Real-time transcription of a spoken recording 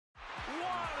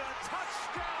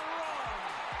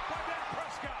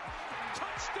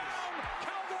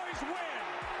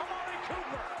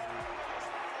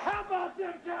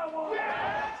them Cowboys!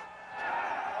 Yeah!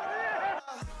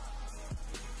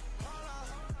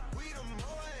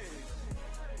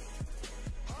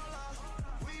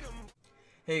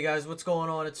 Hey guys, what's going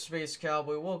on? It's Space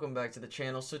Cowboy. Welcome back to the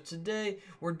channel. So today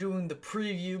we're doing the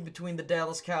preview between the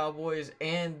Dallas Cowboys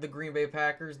and the Green Bay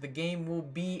Packers. The game will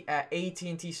be at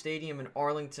AT&T Stadium in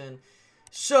Arlington.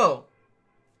 So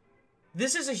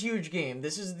this is a huge game.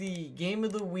 This is the game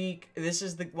of the week. This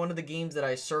is one of the games that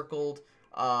I circled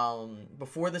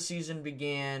before the season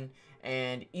began,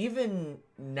 and even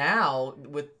now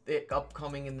with it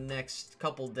upcoming in the next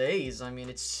couple days, I mean,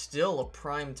 it's still a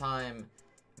prime time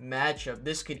matchup.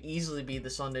 This could easily be the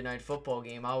Sunday Night Football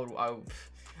game. I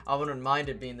wouldn't mind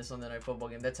it being the Sunday Night Football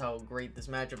game. That's how great this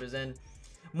matchup is. And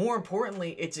more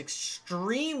importantly, it's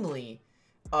extremely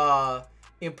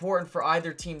important for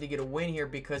either team to get a win here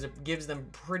because it gives them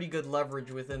pretty good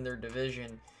leverage within their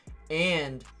division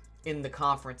and in the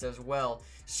conference as well.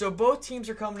 So both teams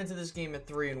are coming into this game at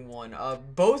 3-1.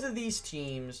 Both of these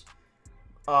teams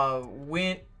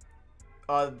went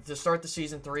to start the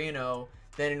season 3-0.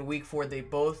 Then in week 4, they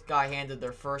both got handed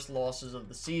their first losses of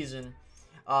the season.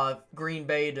 Green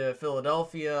Bay to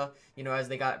Philadelphia, you know, as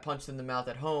they got punched in the mouth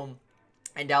at home.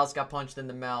 And Dallas got punched in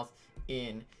the mouth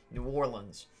in New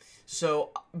Orleans.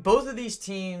 So both of these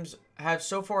teams have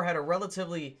so far had a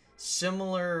relatively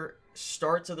similar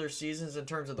start to their seasons in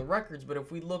terms of the records. But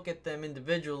if we look at them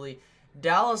individually,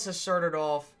 Dallas has started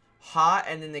off hot,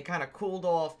 and then they kind of cooled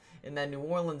off in that New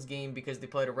Orleans game because they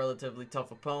played a relatively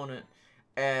tough opponent.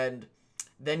 And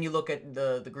then you look at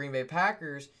the Green Bay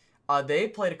Packers. They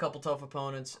played a couple tough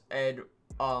opponents, and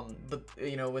but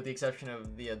you know, with the exception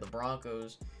of the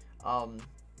Broncos.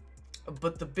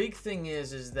 But the big thing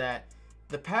is that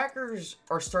the Packers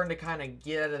are starting to kind of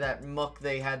get out of that muck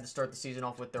they had to start the season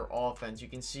off with their offense. You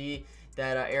can see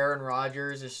that Aaron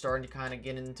Rodgers is starting to kind of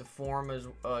get into form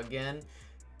again.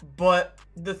 But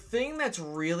the thing that's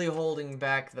really holding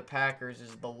back the Packers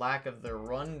is the lack of their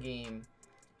run game.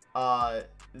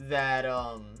 That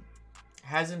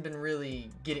hasn't been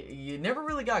really you never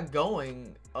really got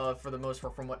going for the most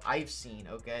part from what I've seen.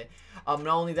 Okay, not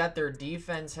only that, their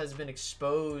defense has been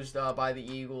exposed by the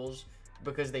Eagles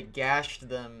because they gashed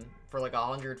them for like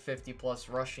 150 plus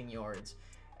rushing yards.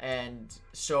 And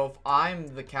so if I'm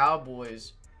the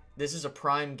Cowboys, this is a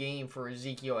prime game for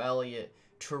Ezekiel Elliott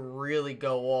to really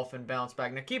go off and bounce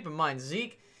back. Now keep in mind,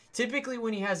 Zeke, typically,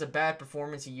 when he has a bad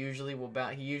performance, he usually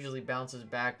bounces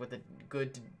back with a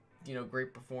good,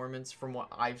 great performance from what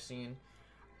I've seen.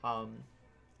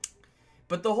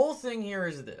 But the whole thing here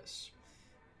is this: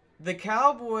 the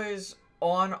Cowboys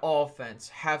on offense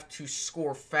have to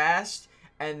score fast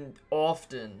and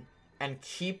often and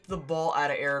keep the ball out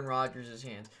of Aaron Rodgers'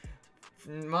 hands.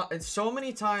 So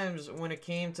many times when it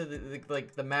came to the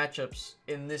matchups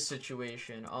in this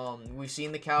situation, we've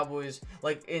seen the Cowboys,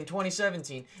 like in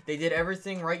 2017, they did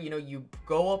everything right. You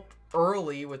go up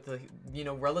early with a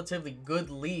relatively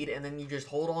good lead, and then you just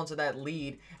hold on to that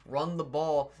lead, run the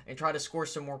ball, and try to score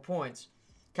some more points.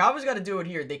 Cowboys got to do it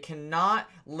here. They cannot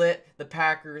let the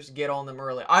Packers get on them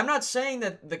early. I'm not saying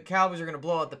that the Cowboys are going to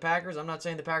blow out the Packers. I'm not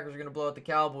saying the Packers are going to blow out the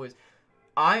Cowboys.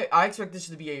 I expect this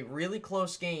to be a really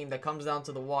close game that comes down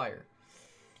to the wire.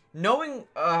 Knowing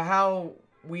how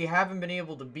we haven't been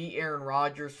able to beat Aaron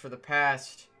Rodgers for the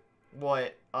past,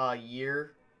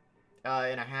 year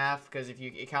and a half, because if you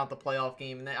count the playoff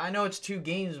game, and I know it's 2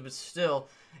 games, but still,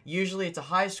 usually it's a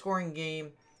high-scoring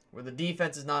game where the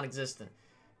defense is non-existent.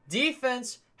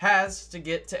 Defense has to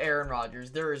get to Aaron Rodgers.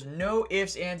 There is no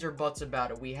ifs, ands, or buts about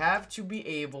it. We have to be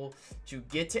able to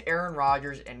get to Aaron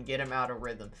Rodgers and get him out of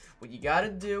rhythm. What you got to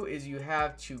do is you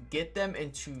have to get them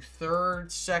into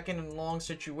third, second, and long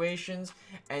situations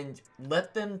and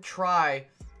let them try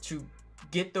to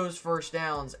get those first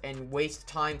downs and waste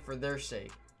time for their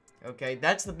sake. Okay,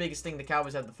 that's the biggest thing the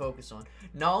Cowboys have to focus on.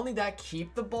 Not only that,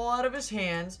 keep the ball out of his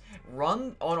hands,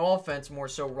 run on offense more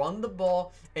so, run the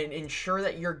ball, and ensure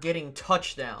that you're getting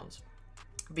touchdowns.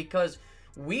 Because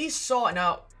we saw,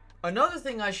 now, another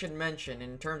thing I should mention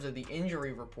in terms of the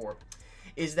injury report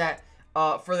is that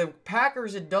for the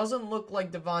Packers, it doesn't look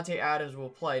like Davante Adams will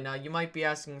play. Now, you might be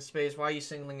asking, Space, why are you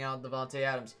singling out Davante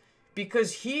Adams?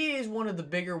 Because he is one of the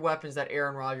bigger weapons that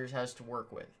Aaron Rodgers has to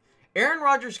work with. Aaron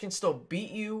Rodgers can still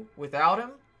beat you without him,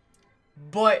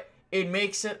 but it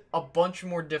makes it a bunch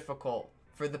more difficult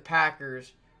for the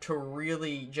Packers to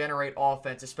really generate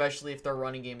offense, especially if their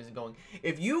running game isn't going.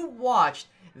 If you watched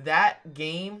that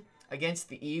game against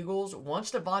the Eagles, once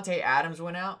Davante Adams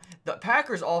went out, the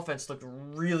Packers' offense looked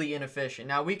really inefficient.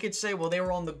 Now, we could say, well, they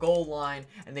were on the goal line,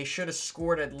 and they should have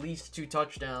scored at least 2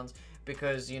 touchdowns.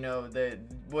 because, you know,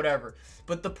 whatever.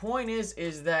 But the point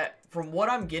is that from what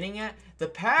I'm getting at, the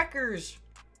Packers,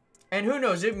 and who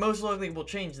knows, it most likely will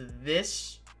change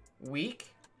this week.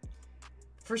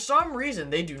 For some reason,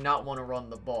 they do not want to run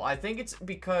the ball. I think it's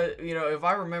because, you know, if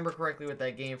I remember correctly with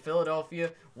that game,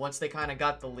 Philadelphia, once they kind of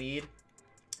got the lead,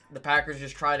 the Packers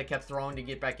just tried to keep throwing to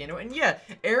get back into it. And yeah,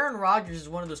 Aaron Rodgers is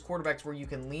one of those quarterbacks where you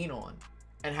can lean on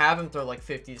and have him throw like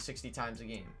 50 to 60 times a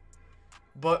game.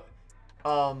 But,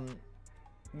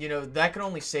 you know, that can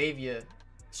only save you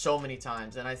so many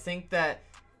times. And I think that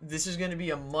this is going to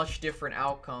be a much different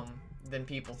outcome than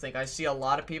people think. I see a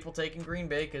lot of people taking Green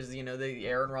Bay because, you know,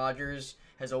 Aaron Rodgers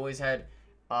has always had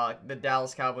the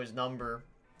Dallas Cowboys number,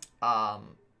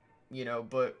 you know,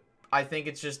 but I think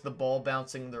it's just the ball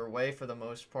bouncing their way for the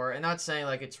most part. And not saying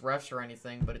like it's refs or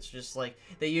anything, but it's just like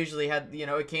they usually had, you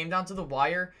know, it came down to the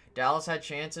wire. Dallas had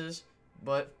chances,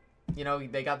 but, you know,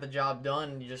 they got the job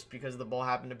done just because the ball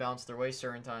happened to bounce their way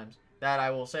certain times. That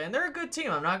I will say. And they're a good team.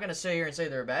 I'm not going to sit here and say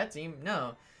they're a bad team.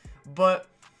 No. But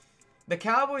the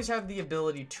Cowboys have the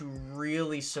ability to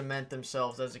really cement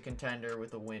themselves as a contender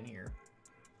with a win here.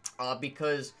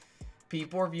 Because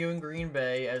people are viewing Green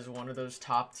Bay as one of those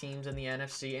top teams in the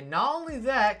NFC. And not only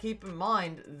that, keep in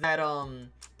mind that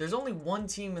there's only one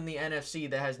team in the NFC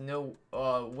that has no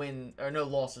no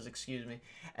losses, excuse me.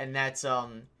 And that's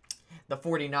the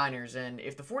 49ers. And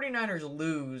if the 49ers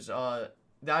lose,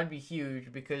 that'd be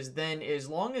huge, because then as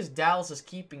long as Dallas is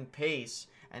keeping pace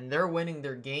and they're winning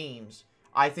their games,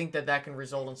 I think that can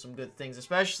result in some good things,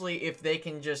 especially if they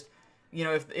can just, you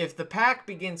know, if the pack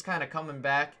begins kind of coming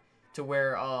back to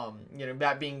where, you know,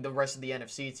 that being the rest of the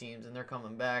NFC teams, and they're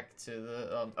coming back to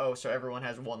the, so everyone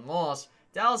has one loss,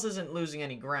 Dallas isn't losing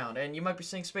any ground. And you might be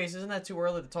saying, Space, isn't that too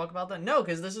early to talk about that? No,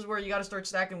 because this is where you got to start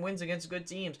stacking wins against good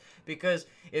teams, because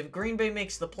if Green Bay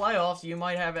makes the playoffs, you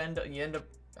might end up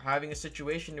having a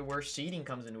situation to where seeding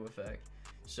comes into effect.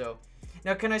 So,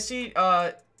 now can I see,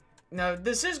 now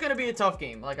this is going to be a tough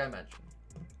game, like I mentioned.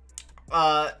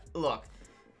 Look,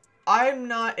 I'm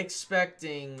not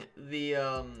expecting the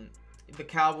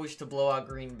Cowboys to blow out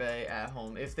Green Bay at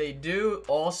home. If they do,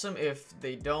 awesome. If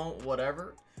they don't,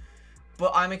 whatever.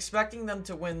 But I'm expecting them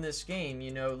to win this game.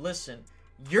 You know, listen,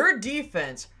 your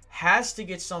defense has to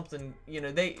get something. You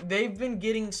know, they've been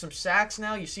getting some sacks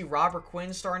now. You see Robert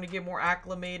Quinn starting to get more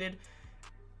acclimated.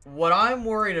 What I'm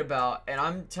worried about, and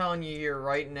I'm telling you here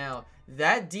right now,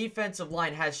 that defensive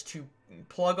line has to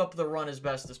plug up the run as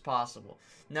best as possible.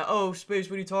 Now, oh, Space,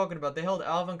 what are you talking about? They held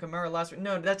Alvin Kamara last week.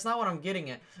 No, that's not what I'm getting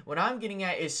at. What I'm getting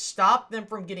at is stop them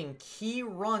from getting key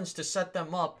runs to set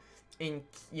them up in,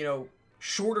 you know,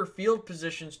 shorter field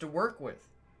positions to work with.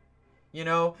 You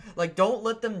know, like, don't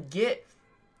let them get,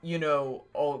 you know,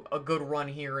 a good run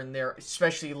here and there,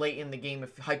 especially late in the game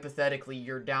if hypothetically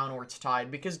you're down or it's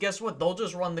tied. Because guess what? They'll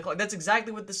just run the clock. That's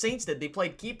exactly what the Saints did. They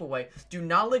played keep away. Do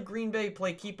not let Green Bay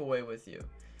play keep away with you.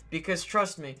 Because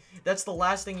trust me, that's the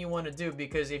last thing you want to do.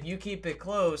 Because if you keep it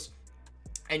close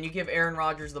and you give Aaron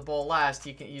Rodgers the ball last,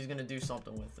 he's going to do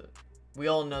something with it. We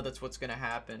all know that's what's going to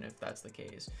happen if that's the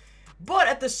case. But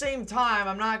at the same time,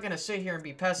 I'm not going to sit here and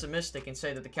be pessimistic and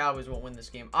say that the Cowboys won't win this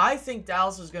game. I think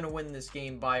Dallas is going to win this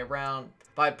game by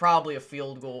probably a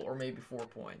field goal or maybe 4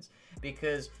 points.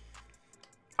 Because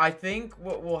I think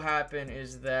what will happen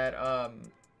is that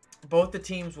both the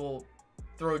teams will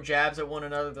throw jabs at one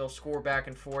another. They'll score back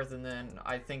and forth, and then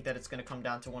I think that it's going to come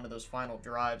down to one of those final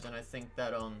drives. And I think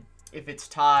that if it's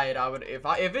tied,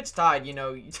 if it's tied, you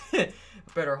know,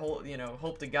 better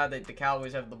hope to God that the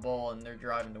Cowboys have the ball and they're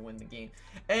driving to win the game.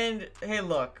 And hey,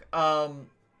 look, one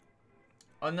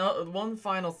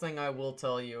final thing I will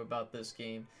tell you about this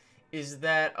game is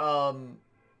that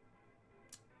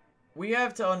we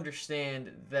have to understand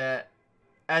that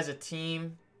as a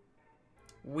team,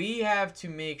 we have to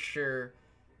make sure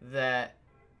that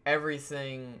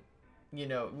everything, you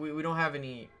know, we don't have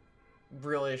any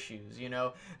real issues, you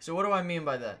know. So what do I mean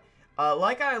by that?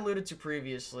 Like I alluded to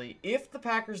previously, if the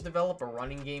Packers develop a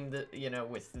running game that, you know,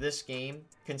 with this game,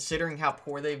 considering how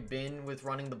poor they've been with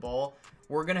running the ball,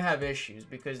 we're gonna have issues,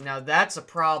 because now that's a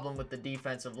problem with the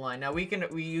defensive line. Now you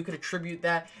could attribute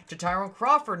that to Tyrone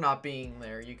Crawford not being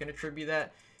there. You can attribute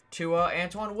that to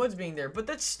Antoine Woods being there, but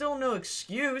that's still no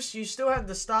excuse. You still have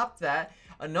to stop that.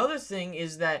 Another thing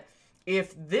is that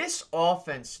if this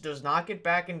offense does not get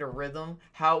back into rhythm,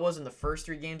 how it was in the first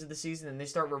 3 games of the season, and they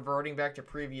start reverting back to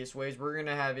previous ways, we're going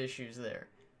to have issues there.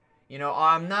 You know,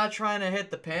 I'm not trying to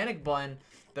hit the panic button,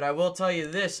 but I will tell you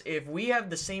this. If we have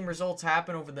the same results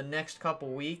happen over the next couple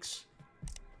weeks,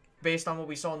 based on what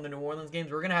we saw in the New Orleans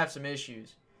games, we're going to have some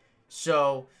issues.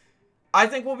 So, I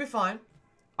think we'll be fine.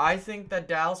 I think that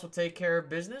Dallas will take care of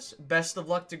business. Best of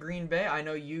luck to Green Bay. I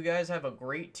know you guys have a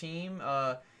great team,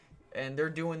 and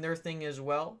they're doing their thing as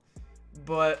well.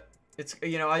 But it's,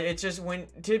 you know, it's just when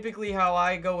typically how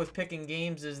I go with picking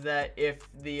games is that if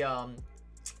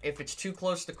it's too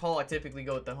close to call, I typically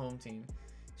go with the home team.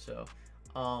 So,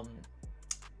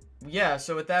 yeah,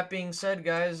 so with that being said,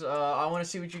 guys, I want to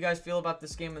see what you guys feel about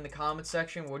this game in the comment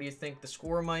section. What do you think the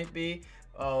score might be?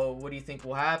 What do you think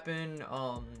will happen?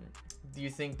 Do you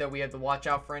think that we have to watch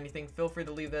out for anything? Feel free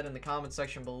to leave that in the comment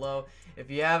section below. If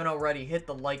you haven't already, hit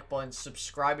the like button,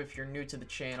 subscribe if you're new to the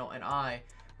channel, and I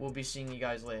will be seeing you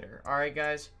guys later. Alright,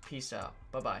 guys, peace out.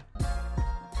 Bye-bye.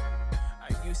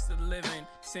 I used to live in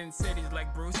Sin Cities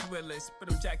like Bruce Willis, but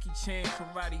I'm Jackie Chan,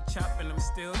 karate chopping, I'm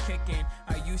still kicking.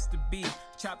 I used to be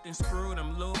chopped and screwed,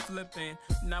 I'm little flipping.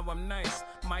 Now I'm nice,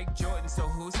 Mike Jordan, so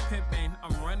who's pippin'?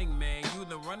 I'm running man, you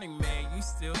the running man, you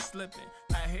still slipping.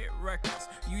 I hit records,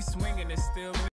 you swinging, it's still